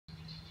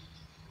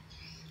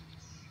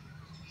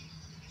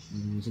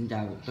Xin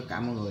chào tất cả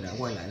mọi người đã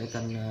quay lại với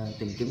kênh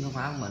tìm kiếm khám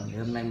phá của mình. Thì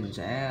hôm nay mình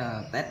sẽ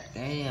test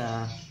cái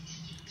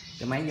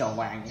máy giò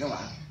vàng các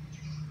bạn.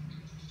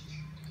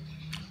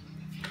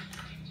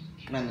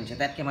 Hôm nay mình sẽ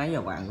test cái máy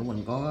giò vàng của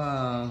mình có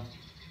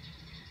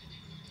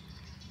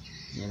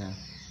vậy nè.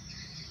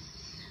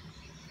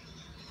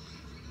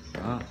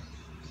 Đó.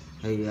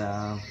 Thì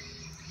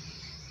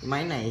cái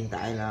máy này hiện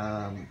tại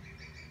là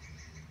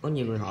có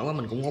nhiều người hỏi quá,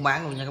 mình cũng có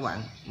bán luôn nha các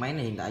bạn. Máy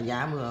này hiện tại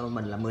giá của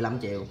mình là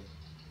 15 triệu.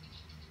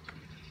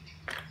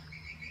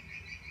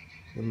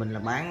 Thì mình là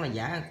bán là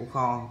giá của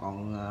kho,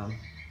 còn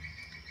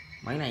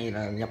máy này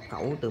là nhập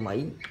khẩu từ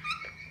Mỹ,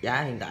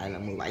 giá hiện tại là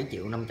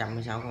 17.500.000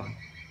 hay sao các bạn.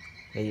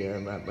 Thì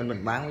bên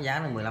mình bán với giá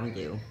là 15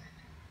 triệu.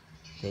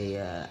 Thì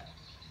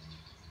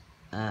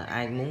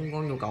ai muốn có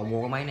nhu cầu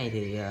mua cái máy này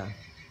thì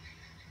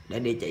để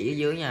địa chỉ ở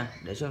dưới nha,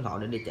 để số điện thoại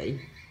để địa chỉ.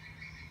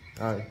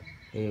 Rồi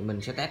thì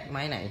mình sẽ test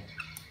máy này.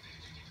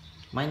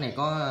 Máy này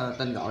có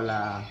tên gọi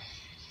là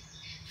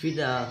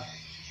feeder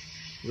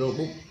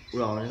robot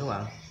rồi các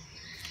bạn.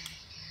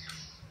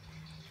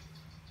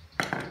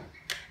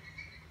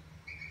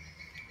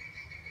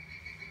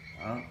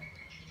 Đó,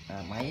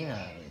 máy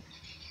là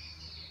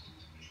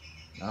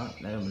đó,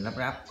 đây là mình lắp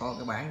ráp có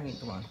cái bán nha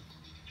các bạn.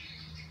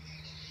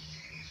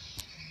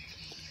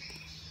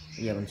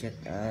 Bây giờ mình sẽ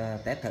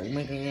test thử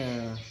mấy cái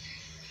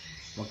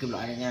một kim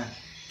loại này nha.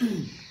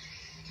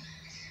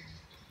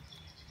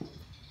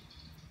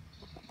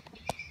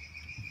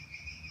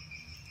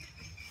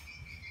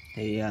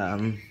 Thì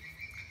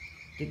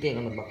trước tiên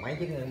là mình bật máy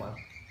trước nha các bạn.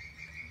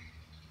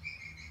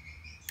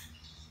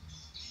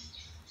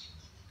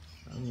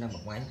 Đó, mình đang bật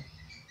máy.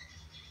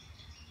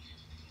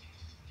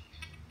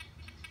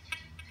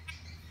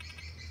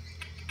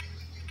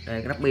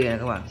 Đây cái nắp bia này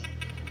các bạn.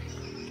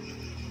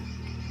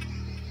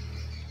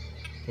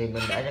 Thì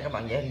mình để cho các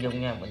bạn dễ hình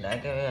dung nha, mình để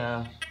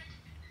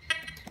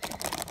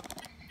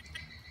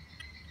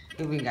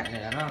cái viên gạch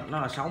này là nó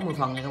là 60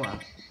 phân nha các bạn.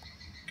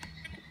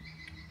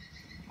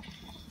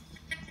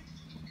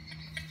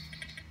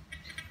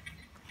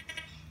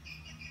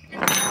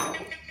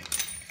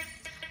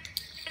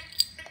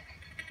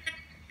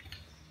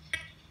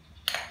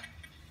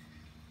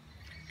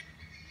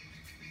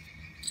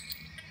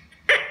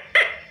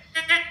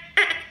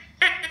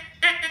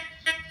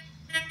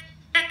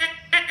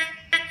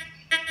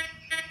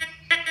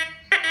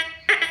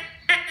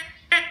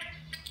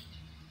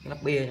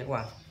 Nắp bia nha các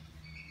bạn.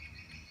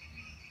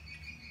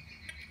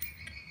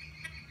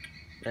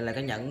 Đây là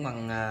cái nhẫn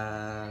bằng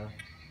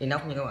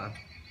inox nha các bạn.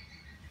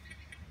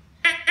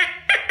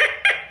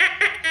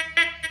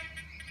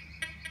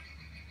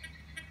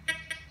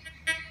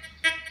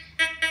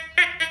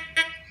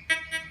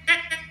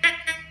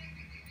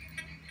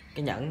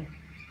 Cái nhẫn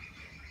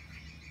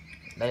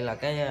đây là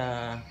cái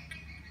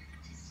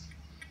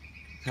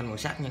thanh màu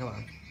sắt nha các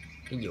bạn,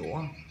 cái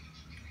dũa.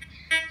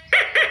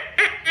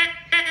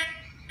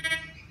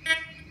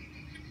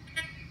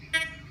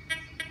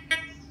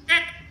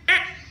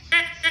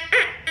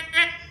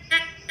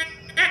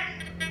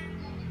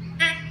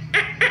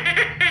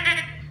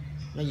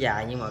 Nó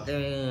dài nhưng mà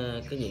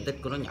cái diện tích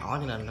của nó nhỏ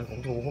cho nên nó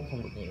cũng thu hút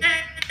không được nhiều.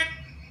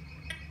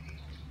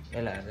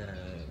 Đây là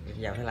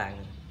dao Thái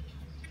Lan.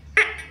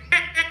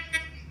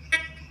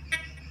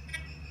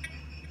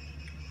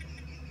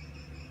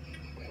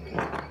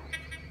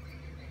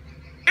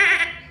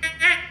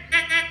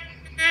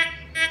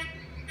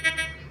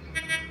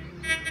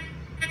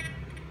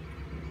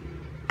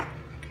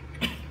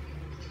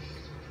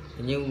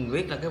 Như mình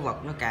biết là cái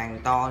vật nó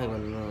càng to thì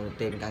mình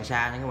tìm càng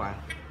xa nha các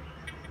bạn.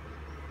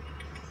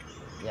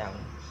 Dao.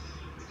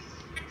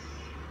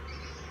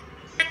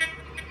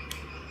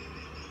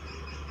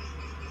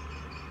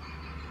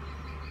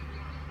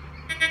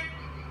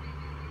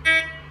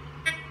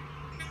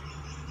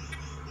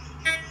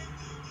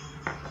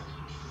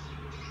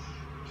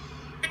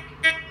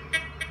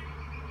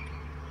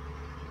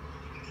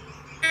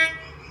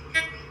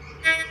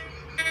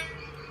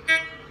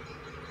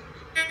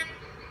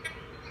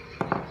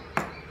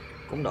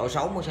 Cũng độ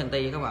 60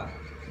 cm các bạn.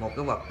 Một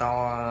cái vật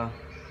to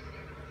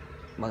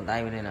bàn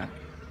tay bên đây nè,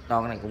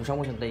 to cái này cũng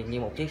 60 cm, như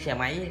một chiếc xe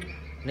máy.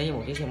 Nếu như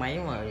một chiếc xe máy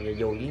mà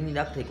dù dưới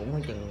đất thì cũng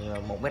phải chừng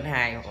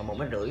 1,2 m hoặc là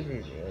 1,5 m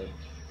thì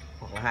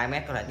hoặc là 2 m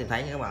có thể tìm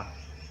thấy nha các bạn.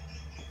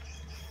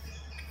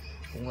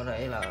 Cũng có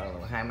thể là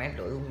 2,5 m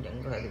cũng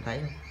vẫn có thể tìm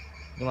thấy.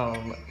 Nhưng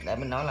mà để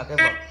mình nói là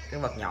cái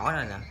vật nhỏ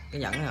này nè,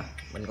 cái nhẫn nè,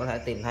 mình có thể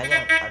tìm thấy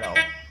ở độ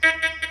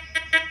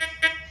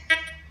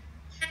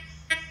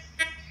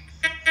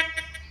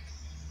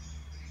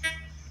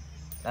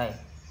đây.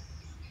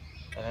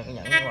 Đây là cái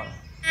nhẫn các bạn.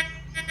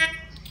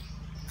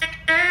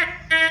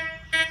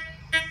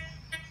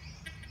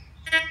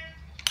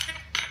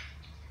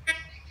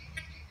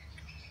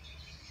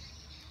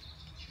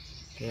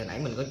 Thì hồi nãy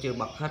mình có chưa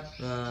bật hết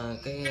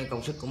cái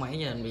công suất của máy,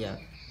 cho nên bây giờ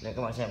để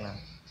các bạn xem nè.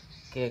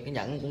 Cái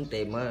nhẫn cũng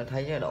tìm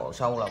thấy cái độ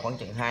sâu là khoảng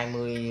chừng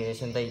 20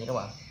 cm nha các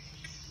bạn.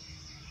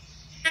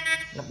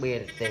 Nắp bia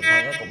tìm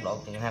thấy cũng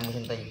độ chừng 20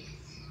 cm.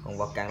 Còn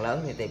vật càng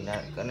lớn thì tìm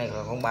ra cái này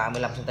là khoảng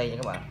 35 cm nha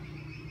các bạn.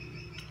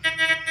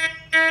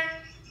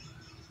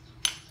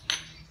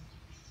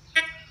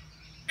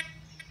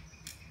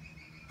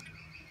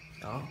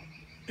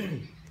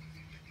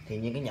 Thì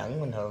như cái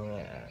nhẫn bình thường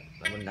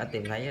là mình đã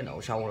tìm thấy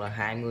độ sâu là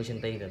 20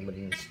 cm rồi,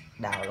 mình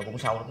đào là cũng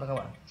sâu lắm đó các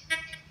bạn.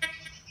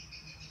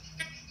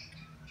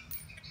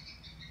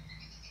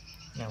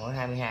 Nào khoảng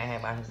 22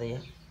 23 cm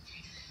á.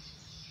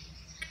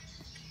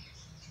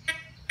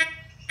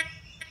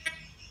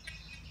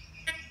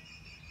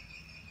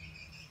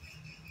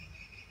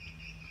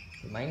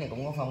 Thì máy này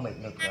cũng có phân biệt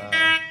được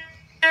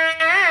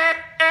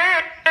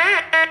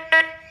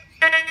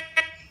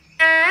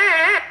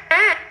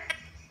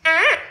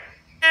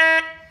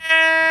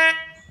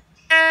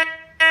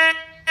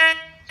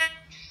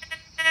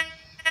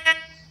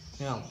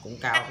thấy không, cũng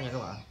cao nha các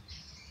bạn,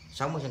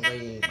 60 cm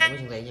 70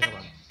 cm nha các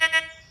bạn.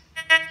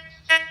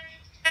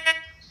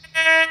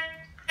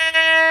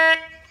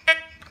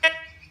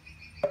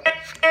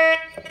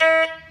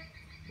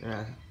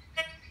 Rồi,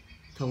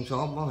 thông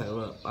số báo hiệu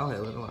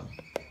rồi các bạn.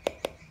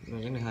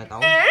 Nhưng cái này hơi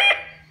tối.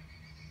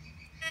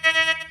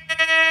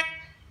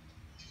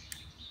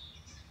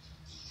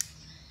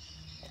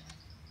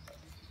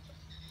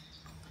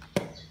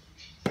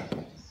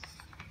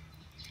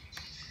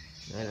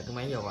 Đây là cái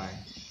máy vô vàng.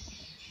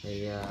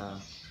 Thì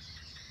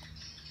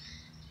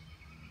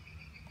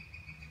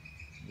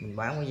mình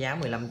bán với giá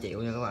 15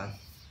 triệu nha các bạn.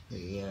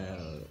 Thì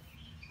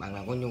bạn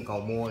nào có nhu cầu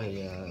mua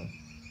thì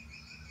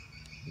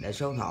để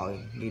số điện thoại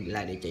ghi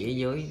lại địa chỉ ở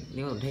dưới.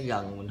 Nếu mình thấy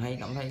gần, mình thấy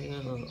cảm thấy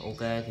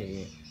ok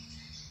thì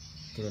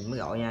mình mới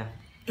gọi nha.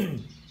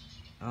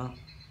 Đó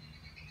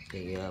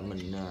thì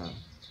mình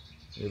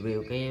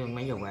review cái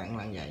máy dầu vàng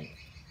là như vậy,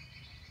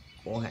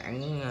 của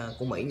hãng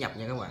của Mỹ nhập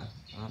nha các bạn.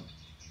 Đó.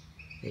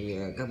 Thì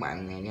các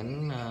bạn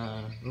nhấn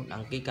nút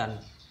đăng ký kênh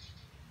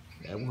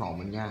để ủng hộ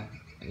mình nha,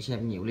 để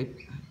xem nhiều clip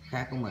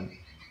khác của mình.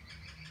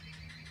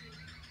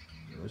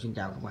 Rồi, xin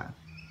chào các bạn.